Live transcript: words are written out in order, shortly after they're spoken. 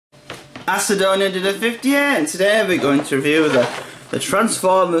Macedonia did a 58, and today we're going to review the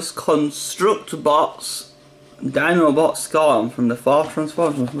Transformers Constructobots Dinobot Scorn from the 4th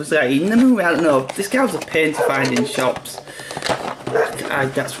Transformers. Was that in the movie? I don't know. This guy was a pain to find in shops.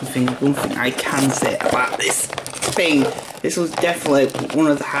 That's one thing I can say about this thing. This was definitely one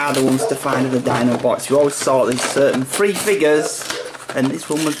of the harder ones to find of the Dinobots. You always saw these certain free figures, and this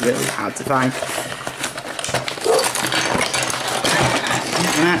one was really hard to find.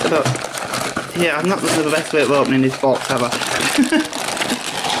 Yeah, I'm not the best way of opening this box, have I?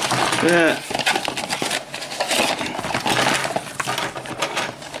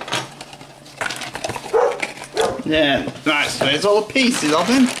 Yeah, right, so there's all the pieces of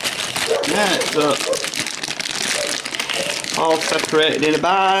him. Yeah, so all separated in a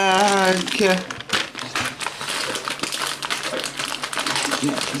bag.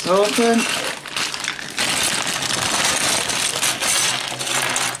 It's open.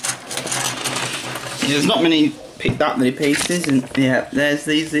 There's not that many pieces, and yeah, there's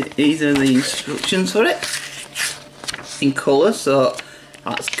these are the instructions for it in colour, so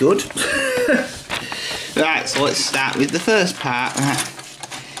that's good. Right, so let's start with the first part.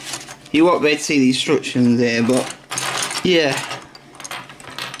 You won't be able to see the instructions there, but yeah.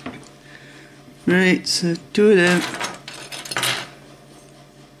 Right, so do them.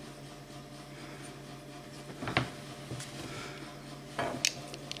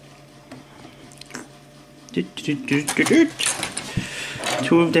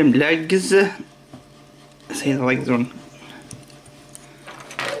 Two of them legs. See the legs on.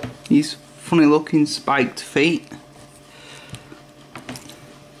 These funny looking spiked feet.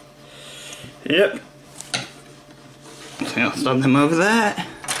 Yep. So I'll stand them over there.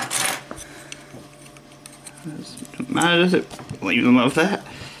 Doesn't matter, does it? Leave them over there.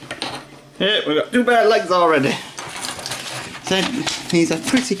 Yep, we've got 2 pair of legs already. So these are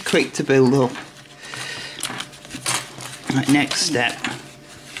pretty quick to build up. Right, next step.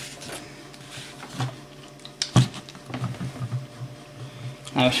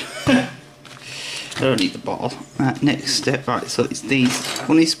 I don't need the ball. Right, next step. Right, so it's these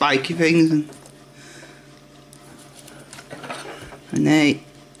funny spiky things, and they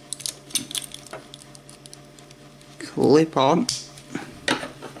clip on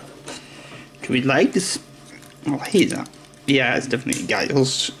to his legs. Oh, here's that. Yeah, it's definitely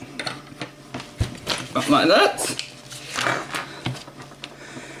guiles. Like that.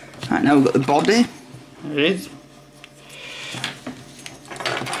 Right, now we've got the body. There it is.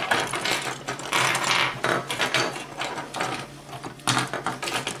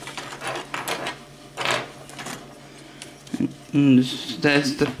 And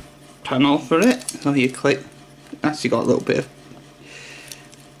there's the panel for it. So you click. Actually got a little bit of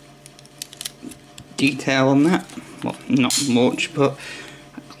detail on that. Well, not much, but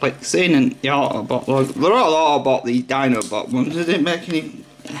clicks in, and the Autobot logo. They're all Autobot, these Dinobot ones. They didn't make any.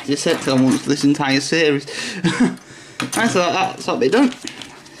 I just said to them once this entire series. I thought that's what they done.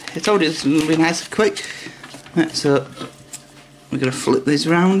 I told you this was going to be nice and quick. Right, so we're going to flip this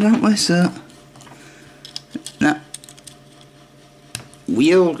round, aren't we? So that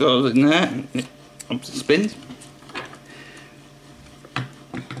wheel goes in there, it obviously spins.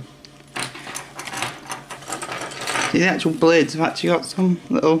 See, the actual blades have actually got some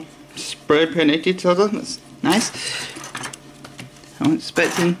little spray painted to them. That's nice. I'm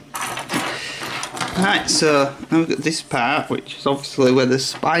expecting. Right, so now we've got this part, which is obviously where the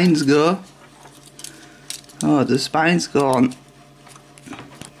spines go. Oh, the spines go on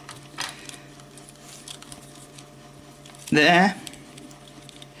there.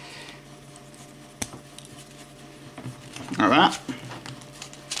 Like that.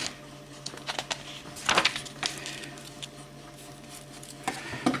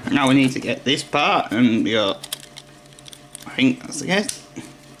 Now we need to get this part, and we got. I think that's the case.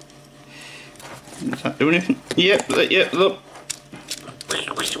 Does that do anything? Yep, look.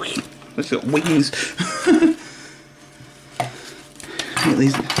 It's got wings.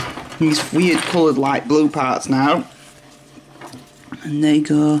 these weird coloured light blue parts now. And they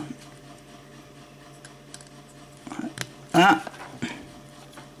go like that.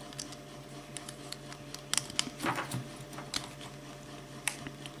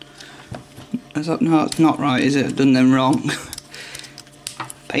 No, it's not right, is it? I've done them wrong.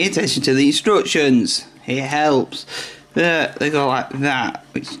 Pay attention to the instructions. It helps. They go like that,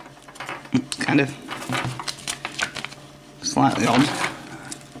 which is kind of slightly odd.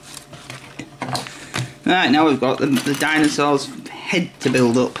 Right, now we've got the dinosaur's head to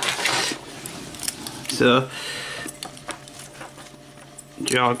build up. So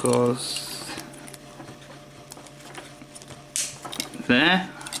jaw goes there.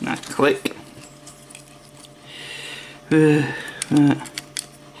 Now click.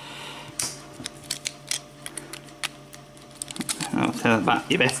 I'll tell about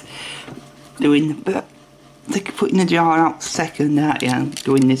your best doing the bit. Think putting the jar out second, aren't you? And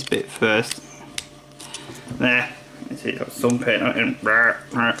doing this bit first. There. You see, got some paint on it.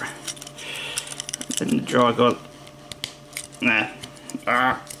 Then the jar goes there.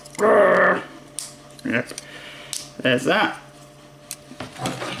 Yes. There's that.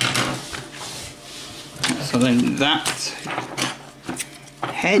 So then that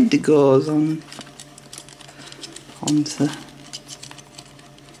head goes on onto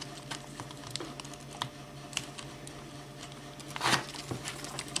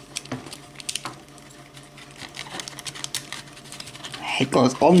head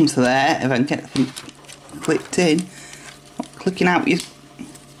goes onto there. If I can get them clicked in, not clicking out your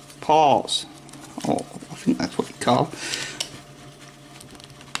paws. Oh, I think that's what you call.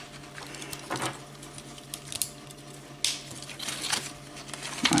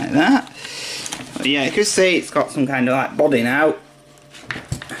 Like that. But yeah, you can see it's got some kind of like body now,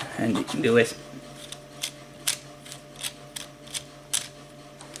 and you can do it.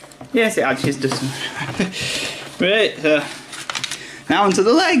 Yes, it actually does. Right, now onto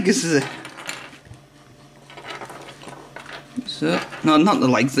the legs. So, no, not the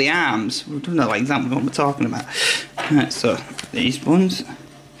legs, the arms. We're doing the legs, aren't we? What we're talking about. Right, so these ones.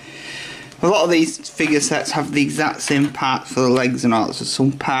 A lot of these figure sets have the exact same parts for the legs and all, so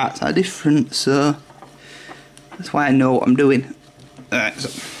some parts are different, so that's why I know what I'm doing. Alright, so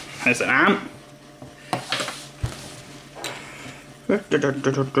there's an arm.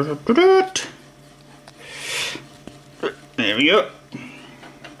 There we go.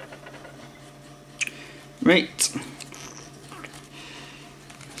 Right.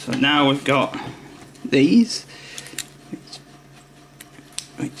 So now we've got these.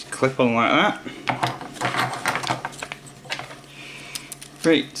 Which clip on like that.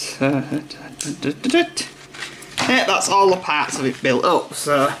 Right. Yeah, that's all the parts of it built up.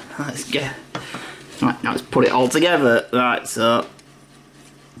 So let's get. Right, now let's put it all together. Right. So.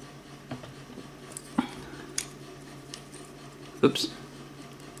 Oops.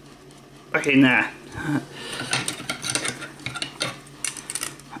 Back in there.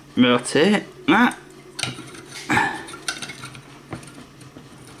 Rotate that.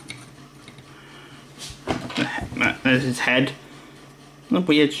 There's his head. A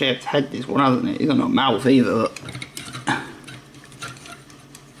weird shaped head, this one, hasn't it? He's got no mouth either.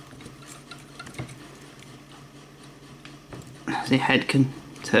 But the head can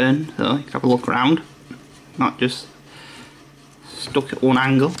turn, so you can have a look around, not just stuck at one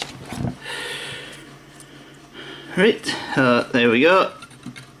angle. Right, there we go.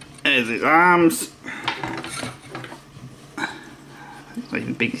 There's his arms. It's not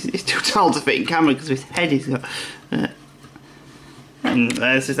even big, it's too tall to fit in camera because his head is got. And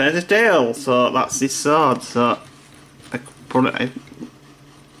there's his tail, so that's his sword, so I could put it in.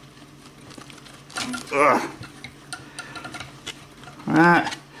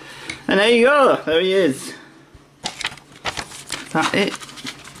 Right, and there you go, there he is. Is that it?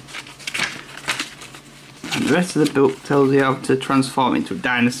 And the rest of the book tells you how to transform into a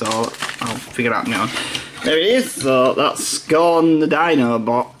dinosaur. I'll figure out now. There it is, so that's Scorn the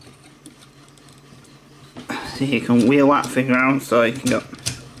Dinobot. See, you can wheel that thing around so you can go.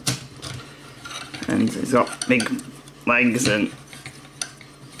 And it's got big legs and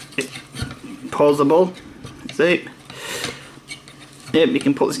it's posable. See? Yep, you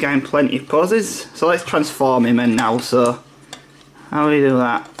can put this guy in plenty of poses. So let's transform him in now, so how do we do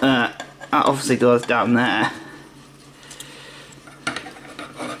that? That obviously goes down there.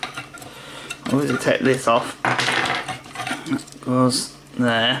 Obviously take this off. That goes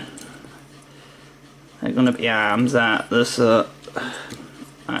there. They're gonna be arms, aren't there? So,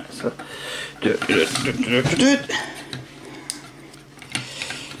 right, so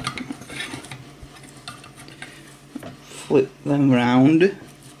flip them round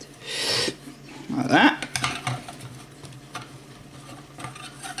like that.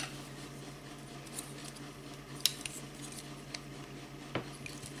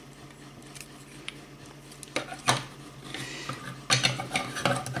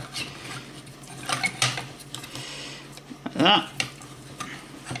 That.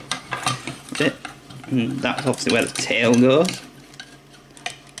 That's it. And that's obviously where the tail goes.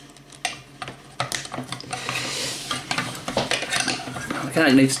 I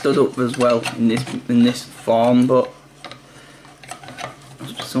can't leave stood up as well in this form, but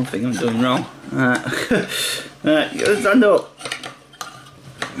must be something I'm doing wrong. You gotta stand up.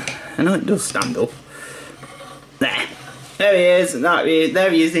 I know it does stand up. There. There he is, there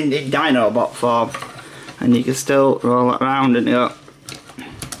he is in Dinobot form. And you can still roll it around and go.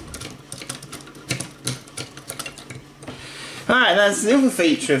 Right, that's the other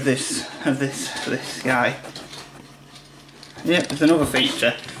feature of this guy. Yeah, there's another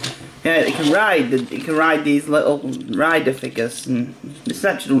feature. Yeah, you can ride these little rider figures, and this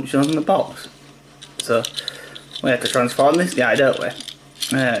actually don't show in the box. So we have to transform this guy, don't we?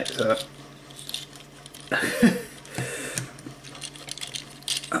 Right, so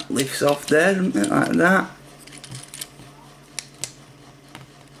that lifts off there, something like that.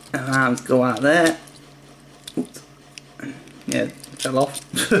 And arms go out there. Oops. Yeah, fell off.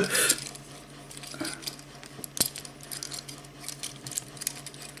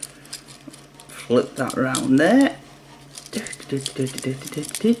 Flip that around there.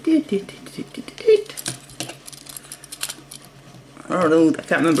 Oh no, I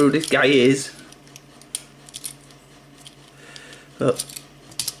can't remember who this guy is. But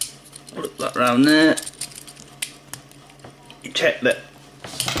flip that around there. Check the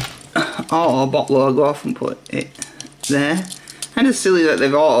Autobot logo off and put it there. And it's silly that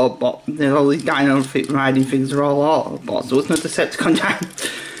they've Autobot. There's all these Dino riding things are all Autobots. So it's not Decepticon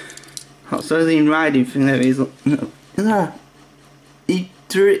Dino. So the riding thing there is. Look at that. He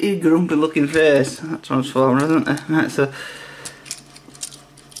grumpy looking face. That Transformer, isn't it? Right, so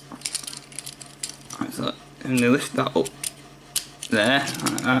and they lift that up there,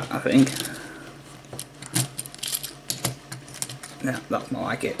 like that, I think. Yeah, that's more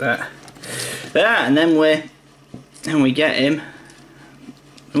like it there. Yeah, and then we get him,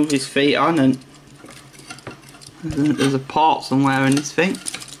 move his feet on, and there's a port somewhere in his feet.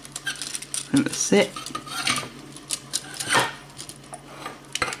 And that's it.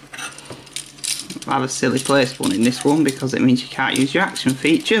 I have a silly placed one in this one because it means you can't use your action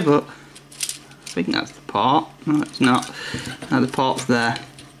feature, but I think that's the port. No, it's not. No, the port's there.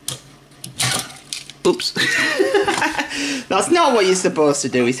 Oops. That's not what you're supposed to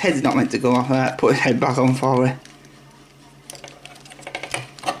do. His head's not meant to go off there. Put his head back on forward.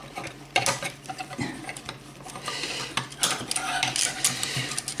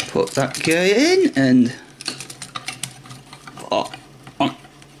 Put that guy in and put on.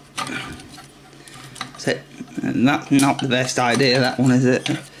 That's it. And that's not the best idea, that one, is it?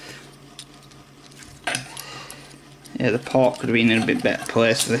 Yeah, the port could have been in a bit better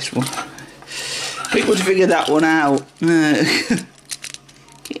place for this one. We could figure that one out. Get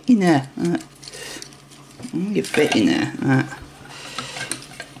in there. You fit in there.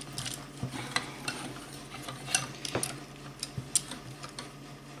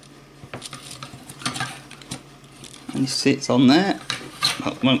 And he sits on there.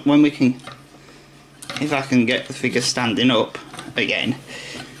 When we can, if I can get the figure standing up again,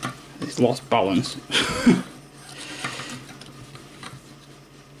 it's lost balance.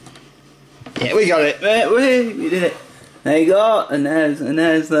 Yeah, we got it. We did it. There you go. And there's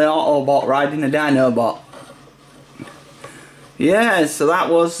the Autobot riding the Dinobot. Yeah, so that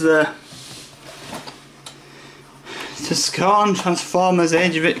was the Scorn Transformers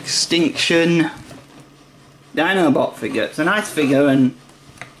Age of Extinction Dinobot figure. It's a nice figure and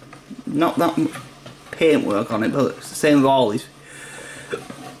not that much paintwork on it, but it's the same with all these.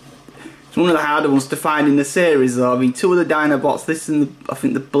 It's one of the harder ones to find in the series though. I mean, two of the Dinobots, this and I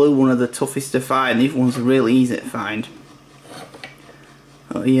think the blue one are the toughest to find. These ones are really easy to find.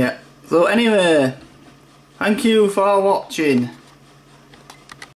 Oh yeah. So anyway, thank you for watching.